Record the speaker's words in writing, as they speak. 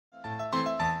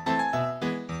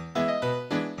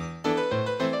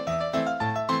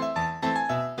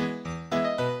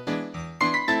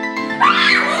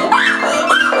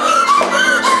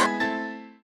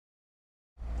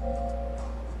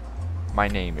My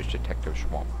name is Detective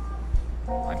Swamp.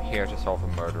 I'm here to solve the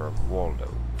murder of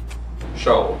Waldo.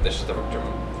 So, this is the victim.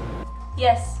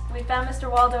 Yes, we found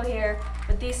Mr. Waldo here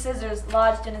with these scissors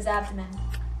lodged in his abdomen.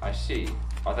 I see.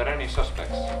 Are there any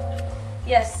suspects?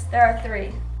 Yes, there are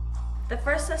 3. The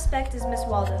first suspect is Miss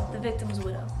Waldo, the victim's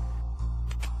widow.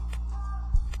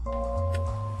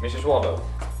 Mrs. Waldo,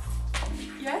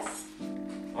 Yes?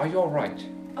 are you alright?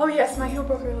 Oh yes, my heel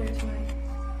broke earlier tonight.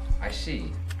 I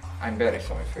see. I'm very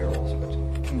sorry for your loss, but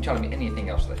can you tell me anything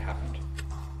else that happened?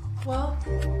 Well,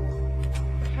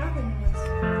 what happened was...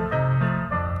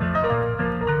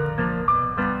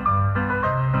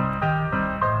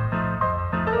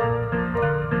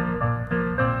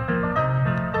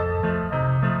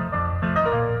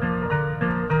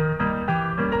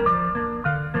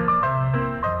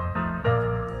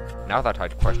 Now that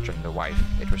I'd questioned the wife,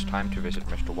 it was time to visit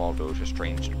Mr. Waldo's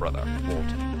estranged brother,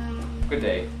 Walton. Good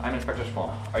day. I'm Inspector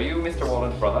Swamp. Are you Mr.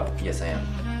 Walden's brother? Yes, I am.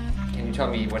 Can you tell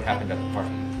me what happened at the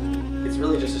party? It's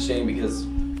really just a shame because,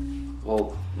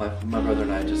 well, my brother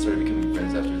and I just started becoming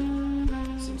friends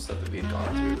after some stuff that we had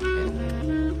gone through,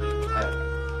 and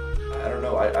I don't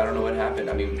know. I don't know what happened.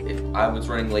 I mean, I was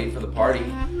running late for the party,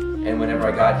 and whenever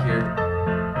I got here,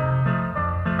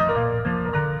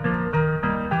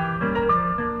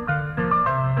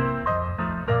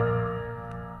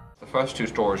 The first 2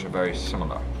 stories are very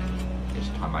similar. This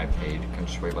time I paid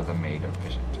Consuela the maid a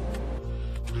visit.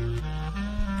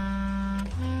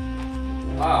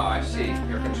 Ah, I see.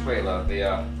 You're Consuela,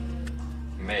 the,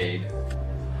 maid.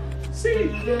 See,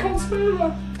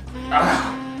 Consuela.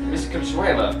 Ah, Miss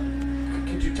Consuela,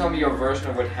 could you tell me your version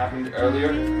of what happened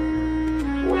earlier?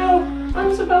 Well, I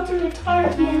was about to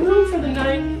retire to my room for the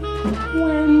night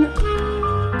when...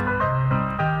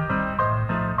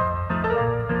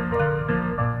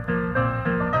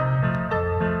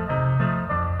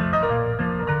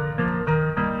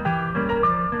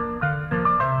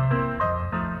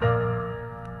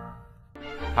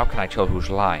 How can I tell who's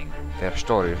lying? Their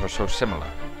stories were so similar.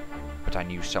 But I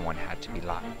knew someone had to be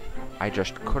lying. I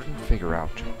just couldn't figure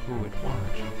out who it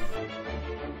was.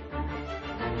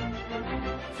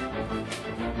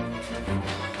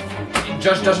 It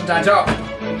just doesn't add up.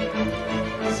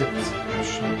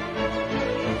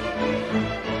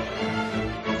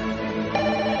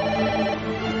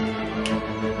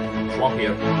 Swamp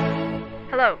here.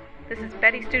 Hello, this is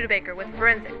Betty Studebaker with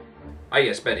Forensic. Ah,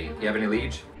 yes, Betty. You have any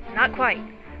leads? Not quite,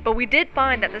 but we did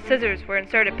find that the scissors were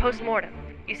inserted post-mortem.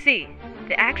 You see,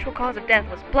 the actual cause of death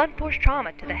was blunt force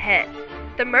trauma to the head.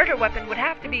 The murder weapon would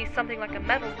have to be something like a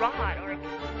metal rod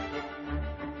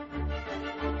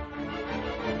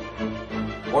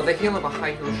Or the heel of a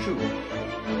high heel shoe.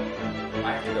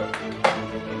 I have to go.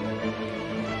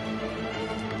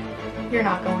 You're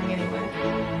not going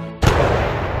anywhere.